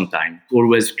cook sometimes.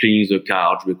 Always cleaning the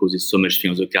couch because there's so much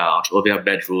thing on the couch or their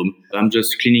bedroom. I'm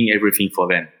just cleaning everything for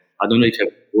them. I don't know if I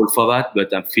have a role for that,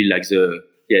 but I feel like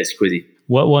it's crazy.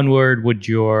 What one word would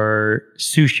your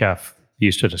sous chef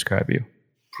use to describe you?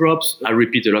 Props, I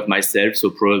repeat a lot myself. So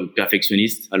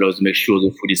perfectionist. I love to make sure the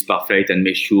food is perfect and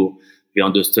make sure they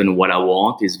understand what I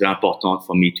want. It's very important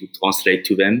for me to translate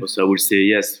to them. So I will say,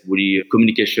 yes, really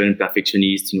communication,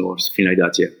 perfectionist, something like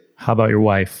that, yeah. How about your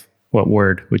wife? What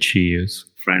word would she use?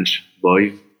 French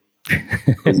boy.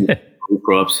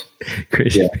 Props.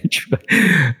 Crazy.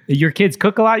 Yeah. Your kids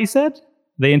cook a lot, you said?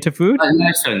 They into food?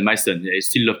 My son, he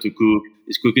still love to cook.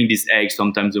 He's cooking this egg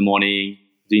sometimes in the morning,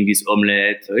 doing this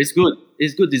omelette. It's good.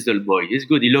 It's good, this little boy. It's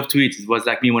good. He loved to eat. It was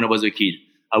like me when I was a kid.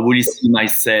 I really see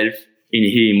myself in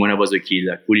him when I was a kid.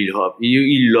 Like, really loved.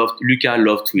 Lucas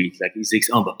loved to eat. Like, he says,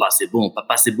 oh, papa, c'est bon.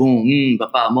 Papa, c'est bon.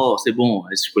 Papa, mort, c'est bon.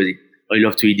 It's crazy. I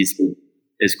love to eat this kid.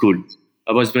 It's cool.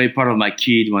 I was very proud of my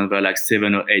kid when they were like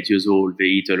 7 or 8 years old. They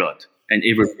eat a lot and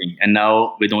everything. And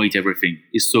now they don't eat everything.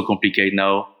 It's so complicated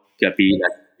now. Capi,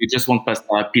 like, you just want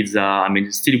pasta, pizza. I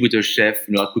mean, still with a chef,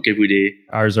 I cook every day.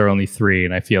 Ours are only 3,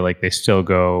 and I feel like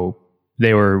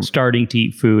they were starting to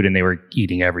eat food and they were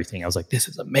eating everything. I was like, this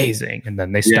is amazing. And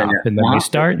then they stop, and then they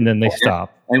start, and then they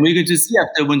stop. And we're going to see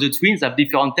after when the twins have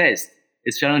different tastes.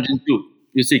 It's challenging too.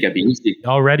 You see, Capi, you see.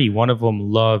 Already, one of them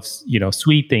loves,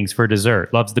 sweet things for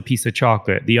dessert, loves the piece of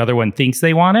chocolate. The other one thinks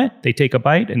they want it. They take a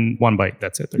bite, and one bite,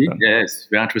 that's it. They're done. Yes,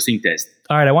 very interesting test.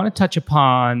 All right, I want to touch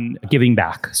upon giving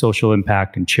back, social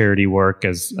impact, and charity work.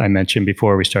 As I mentioned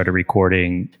before we started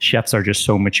recording, chefs are just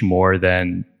so much more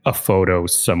than a photo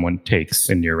someone takes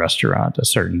in your restaurant, a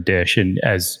certain dish. And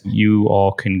as you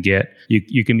all can get,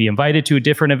 you can be invited to a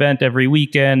different event every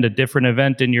weekend, a different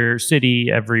event in your city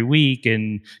every week,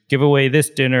 and give away this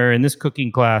dinner and this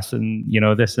cooking class and,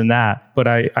 this and that. But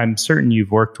I'm certain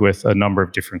you've worked with a number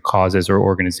of different causes or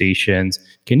organizations.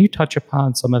 Can you touch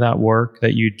upon some of that work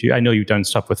that you do? I know you've done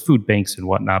stuff with food banks and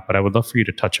whatnot, but I would love for you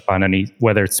to touch upon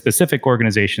whether it's specific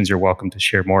organizations you're welcome to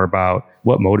share more about,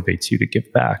 what motivates you to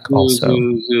give back also.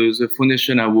 The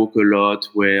foundation, I work a lot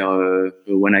where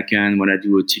when I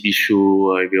do a TV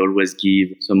show, they always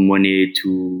give some money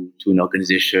to an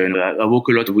organization. I work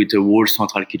a lot with the World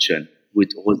Central Kitchen, with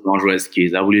Rose Dangerous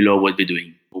kids. I really love what they're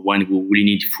doing. When we really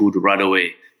need food right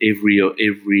away,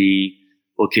 every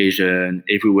occasion,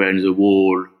 everywhere in the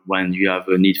world, when you have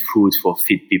a need food for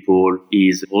fit people,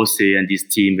 is Jose and his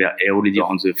team, they're already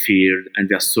on the field and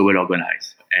they're so well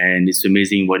organized. And it's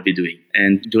amazing what they're doing.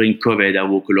 And during COVID, I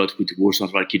work a lot with World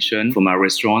Central Kitchen for my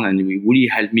restaurant, and it really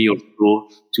helped me also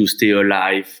to stay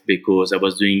alive because I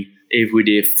was doing every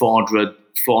day 400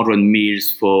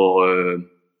 meals for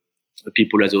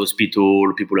people at the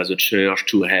hospital, people at the church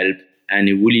to help. And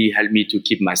it really helped me to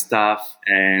keep my staff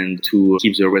and to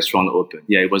keep the restaurant open.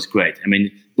 Yeah, it was great. I mean,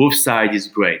 both sides is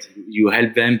great. You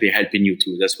help them, they're helping you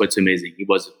too. That's what's amazing. It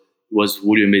was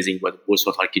really amazing what World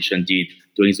Central Kitchen did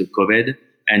during the COVID.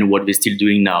 And what they're still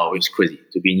doing now is crazy.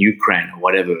 To be in Ukraine or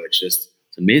whatever, it's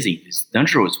amazing. It's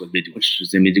dangerous what they do.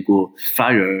 They may go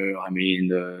fire,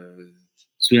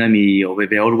 tsunami, or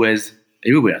they're always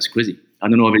everywhere. It's crazy. I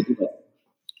don't know how they do that.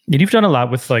 And you've done a lot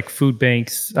with like food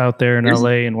banks out there in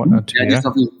LA and whatnot too. Yeah,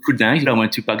 food banks. I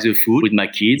went to pack the food with my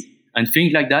kids and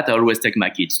things like that. I always take my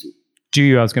kids too. Do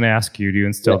you? I was going to ask you, do you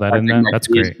instill that in them? That's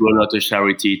great. Do a lot of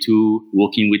charity too,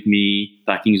 working with me,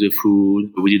 packing the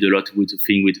food. We did a lot with the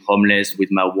thing with homeless, with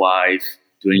my wife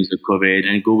during the COVID,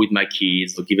 and go with my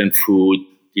kids, give them food,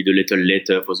 did a little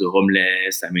letter for the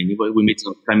homeless. I mean, we met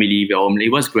some family, they're homeless.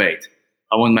 It was great.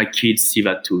 I want my kids to see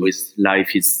that too. It's life.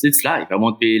 It's life. I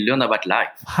want to learn about life.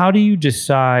 How do you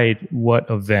decide what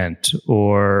event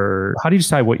or how do you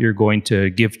decide what you're going to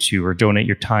give to or donate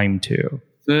your time to?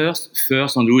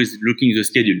 First, Andrew, is looking at the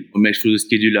schedule. Make sure the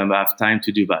schedule I have time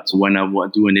to do that. So when I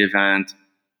do an event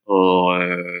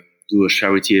or do a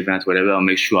charity event, whatever, I'll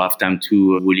make sure I have time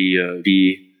to really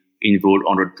be involved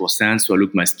 100%. So I look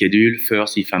at my schedule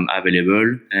first if I'm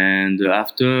available. And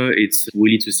after, it's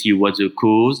really to see what the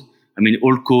cause. I mean,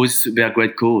 all causes, they are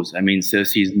great cause. I mean,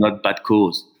 CERSI is not bad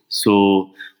cause.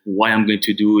 So why I'm going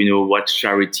to do, what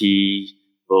charity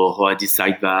or how I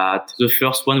decide that. The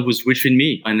first one was reaching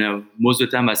me. And most of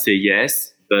the time I say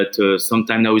yes, But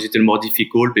sometimes now it's a little more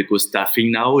difficult because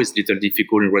staffing now is a little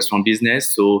difficult in restaurant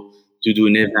business. So to do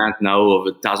an event now of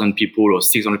 1,000 people or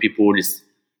 600 people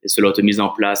it's a lot of mise en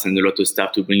place and a lot of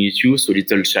staff to bring it to you. So a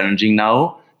little challenging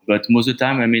now. But most of the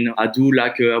time, I mean, I do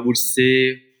like, I would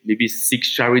say maybe 6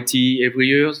 charity every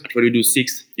year. I try to do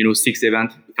 6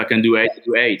 events. If I can do 8, I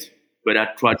do 8. But I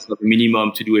try to have a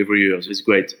minimum to do every year. So it's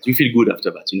great. You feel good after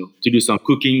that, To do some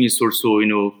cooking is also,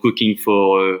 cooking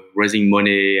for raising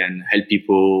money and help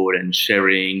people and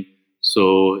sharing.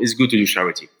 So it's good to do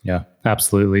charity. Yeah,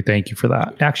 absolutely. Thank you for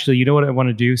that. Actually, you know what I want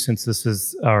to do since this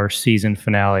is our season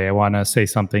finale? I want to say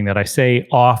something that I say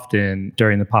often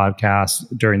during the podcast,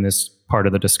 during this part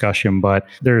of the discussion, but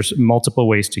there's multiple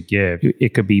ways to give.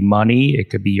 It could be money, it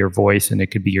could be your voice, and it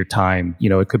could be your time.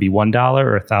 It could be $1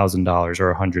 or $1,000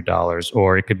 or $100,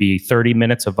 or it could be 30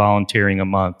 minutes of volunteering a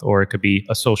month, or it could be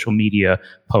a social media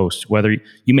post, whether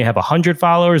you may have 100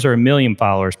 followers or 1 million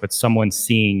followers, but someone's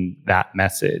seeing that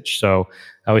message. So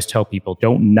I always tell people,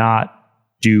 don't not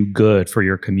do good for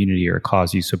your community or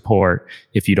cause you support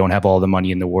if you don't have all the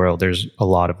money in the world. There's a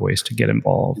lot of ways to get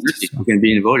involved. Exactly. So. You can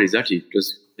be involved, exactly.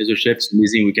 Because as a chef, it's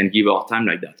amazing we can give our time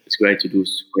like that. It's great to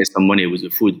waste some money with the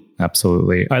food.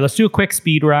 Absolutely. All right, let's do a quick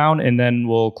speed round and then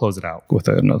we'll close it out with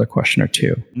another question or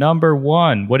two. Number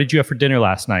 1, what did you have for dinner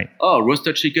last night? Oh,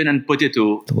 roasted chicken and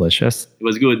potato. Delicious. It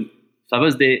was good.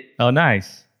 Father's Day. Oh,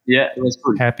 nice. Yeah, it was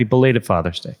good. Happy belated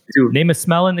Father's Day. Too. Name a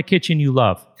smell in the kitchen you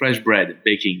love. Fresh bread,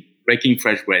 baking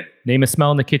fresh bread. Name a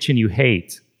smell in the kitchen you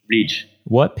hate. Bleach.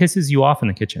 What pisses you off in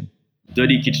the kitchen?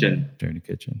 Dirty kitchen. Dirty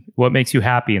kitchen. What makes you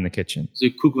happy in the kitchen?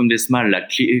 The cook when they smell like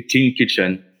clean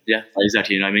kitchen. Yeah,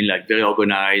 exactly. Like very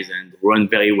organized and run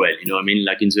very well.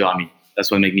 Like in the army. That's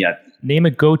what makes me happy. Name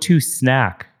a go-to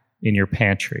snack in your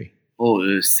pantry.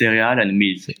 Oh, cereal and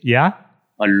milk. Yeah?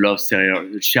 I love cereal,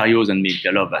 Cheerios and milk.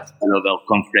 I love that. I love our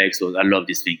cornflakes. So I love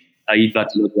this thing. I eat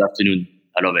that a lot in the afternoon.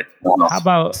 I love it. How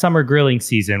about summer grilling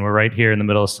season? We're right here in the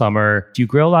middle of summer. Do you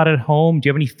grill a lot at home? Do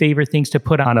you have any favorite things to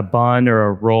put on a bun or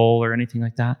a roll or anything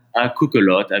like that? I cook a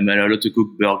lot. I love to cook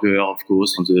burger, of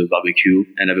course, on the barbecue.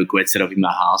 And I have a great setup in my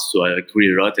house. So I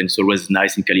grill a lot. And it's always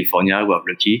nice in California. We're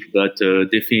lucky. But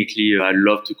definitely, I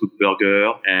love to cook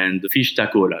burger and fish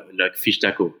taco, like fish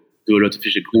taco. Do a lot of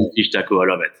fish taco. I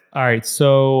love it. All right.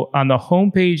 So on the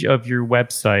homepage of your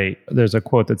website, there's a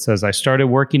quote that says, I started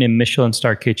working in Michelin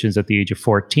star kitchens at the age of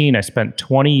 14. I spent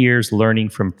 20 years learning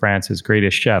from France's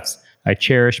greatest chefs. I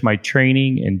cherish my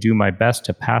training and do my best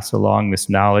to pass along this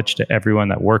knowledge to everyone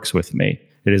that works with me.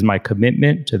 It is my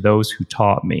commitment to those who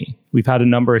taught me. We've had a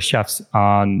number of chefs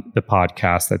on the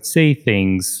podcast that say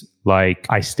things like,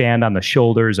 I stand on the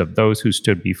shoulders of those who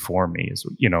stood before me, is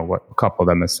what a couple of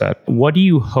them have said. What do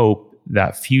you hope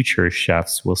that future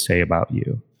chefs will say about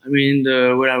you?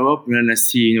 What I hope when I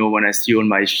see all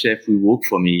my chefs who work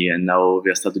for me and now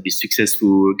they start to be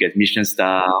successful, get Michelin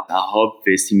star, I hope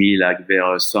they see me like there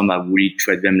are some I really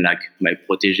treat them like my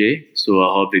protege. So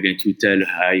I hope they're going to tell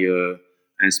I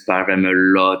inspire them a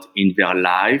lot in their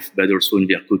life, but also in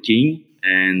their cooking.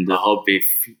 And I hope they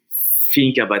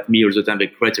think about me all the time. They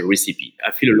create a recipe.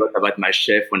 I feel a lot about my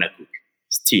chef when I cook.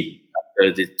 Still,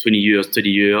 after the 20 years, 30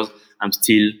 years, I'm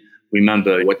still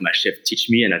remember what my chef teach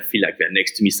me, and I feel like they're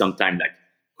next to me sometime, like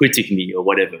critique me or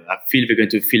whatever. I feel they're going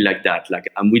to feel like that. Like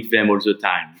I'm with them all the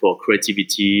time for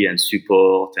creativity and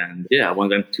support. And yeah, I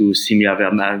want them to see me as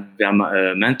their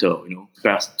mentor,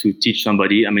 First to teach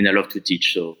somebody. I love to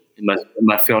teach. So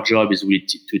my first job is really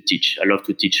to teach. I love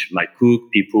to teach my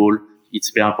cook, people. It's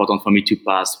very important for me to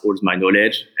pass all my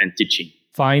knowledge and teaching.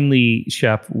 Finally,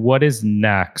 Chef, what is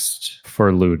next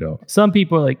for Ludo? Some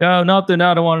people are like, oh, nothing,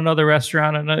 I don't want another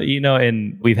restaurant.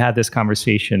 And we've had this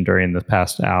conversation during the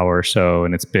past hour or so,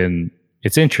 and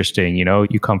it's interesting.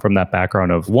 You come from that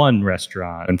background of one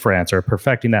restaurant in France or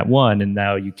perfecting that one, and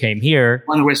now you came here.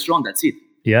 One restaurant, that's it.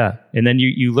 Yeah. And then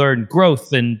you learn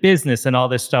growth and business and all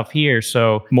this stuff here.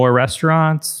 So more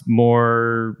restaurants,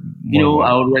 more. I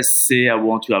always say I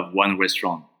want to have one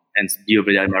restaurant and be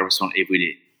over there in my restaurant every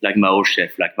day. Like my old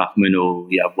chef, like Marc Menot,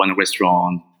 he have one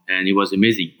restaurant and it was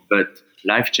amazing. But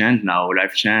life changed now, and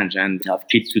I have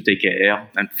kids to take care of.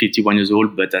 I'm 51 years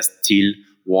old, but I still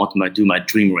want to do my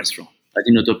dream restaurant. I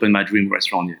did not open my dream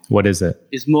restaurant yet. What is it?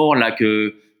 It's more like a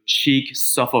chic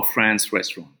South of France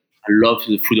restaurant. I love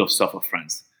the food of South of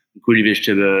France. Grilled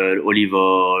vegetable, olive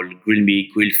oil, grilled meat,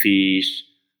 grilled fish,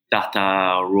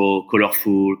 tartare, raw,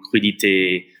 colorful,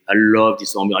 crudité. I love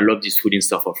this food in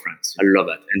South of France. I love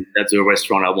that. And that's the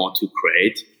restaurant I want to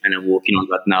create. And I'm working on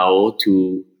that now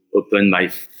to open my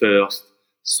first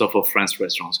South of France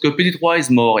restaurant. Because Petit Trois is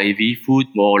more heavy food,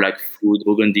 more like food,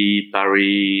 Burgundy,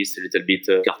 Paris, a little bit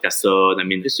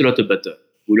Carcassonne. There's a lot of butter.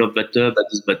 We love butter, but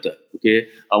it's butter. Okay,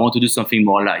 I want to do something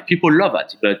more light. People love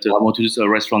it, but I want to do a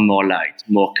restaurant more light,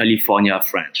 more California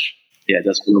French. Yeah,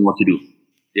 that's what I want to do.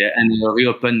 Yeah, and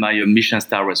reopen my Michelin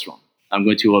star restaurant. I'm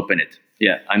going to open it.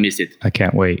 Yeah, I miss it. I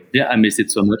can't wait. Yeah, I miss it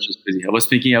so much. It's crazy. I was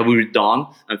thinking I will be done.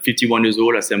 I'm 51 years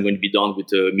old. I said I'm going to be done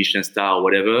with a Michelin star or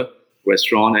whatever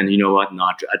restaurant. And you know what? No,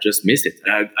 I just miss it.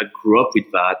 I grew up with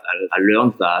that. I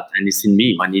learned that. And it's in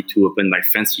me. I need to open my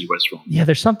fancy restaurant. Yeah,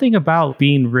 there's something about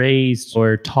being raised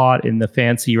or taught in the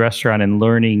fancy restaurant and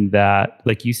learning that,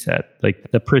 like you said, like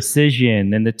the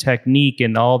precision and the technique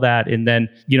and all that. And then,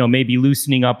 maybe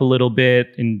loosening up a little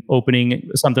bit and opening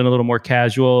something a little more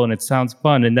casual and it sounds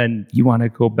fun. And then you want to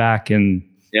go back and...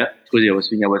 Yeah, because I was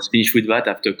thinking I was finished with that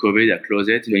after COVID. I closed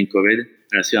it during COVID.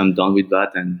 And I said I'm done with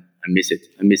that. And I miss it.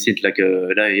 I miss it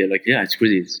it's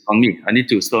crazy. It's on me. I need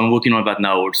to. So I'm working on that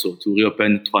now also to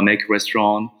reopen Trois Mecs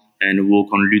restaurant and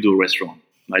work on Ludo restaurant,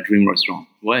 my dream restaurant.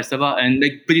 Ouais, ça va. And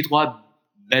make Petit Trois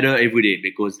better every day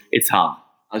because it's hard.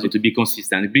 Also to be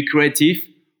consistent, be creative.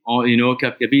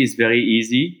 Capi is very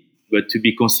easy, but to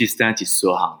be consistent is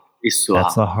so hard.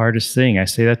 That's the hardest thing. I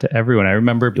say that to everyone. I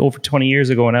remember over 20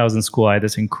 years ago when I was in school, I had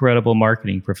this incredible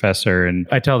marketing professor. And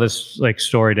I tell this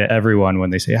story to everyone when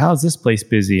they say, how's this place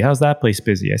busy? How's that place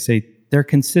busy? I say, they're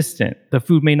consistent. The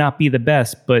food may not be the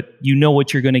best, but you know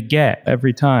what you're going to get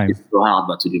every time. It's so hard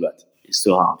not to do that. It's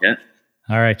so hard, yeah?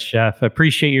 All right, Chef. I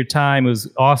appreciate your time. It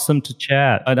was awesome to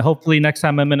chat. And hopefully next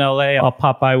time I'm in LA, I'll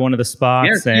pop by one of the spots.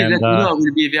 Yes, please, let me know. I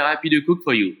will be very happy to cook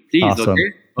for you. Please, awesome.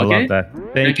 Okay? I love that.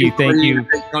 Thank you. Thank you,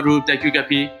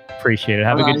 Capi. Appreciate it.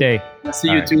 Have a good day.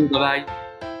 See you too. Bye-bye.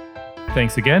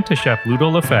 Thanks again to Chef Ludo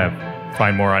Lefebvre.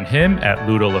 Find more on him at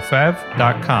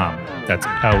ludolefebvre.com. That's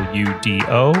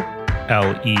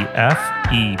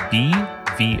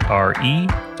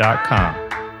LUDOLEFEBVRE.com.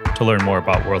 To learn more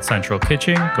about World Central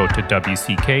Kitchen, go to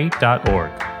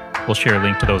WCK.org. We'll share a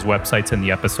link to those websites in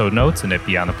the episode notes and at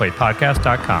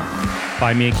BeyondThePlatePodcast.com.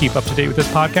 Find me and keep up to date with this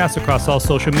podcast across all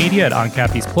social media at On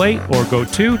Cappy's Plate or go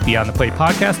to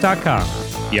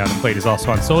BeyondThePlatePodcast.com. Beyond the Plate is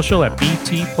also on social at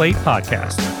BT Plate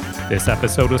Podcast. This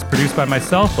episode was produced by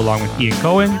myself along with Ian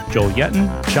Cohen, Joel Yetton,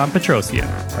 Sean Petrosian.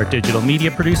 Our digital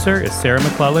media producer is Sarah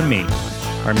McClellan-Mead.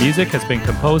 Our music has been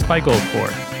composed by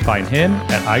Goldford. Find him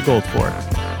at iGoldford.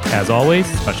 As always,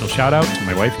 special shout out to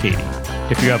my wife, Katie.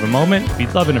 If you have a moment,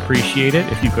 we'd love and appreciate it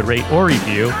if you could rate or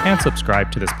review and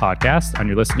subscribe to this podcast on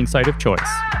your listening site of choice.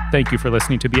 Thank you for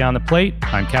listening to Beyond the Plate.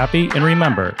 I'm Cappy, and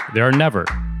remember, there are never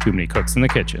too many cooks in the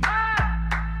kitchen.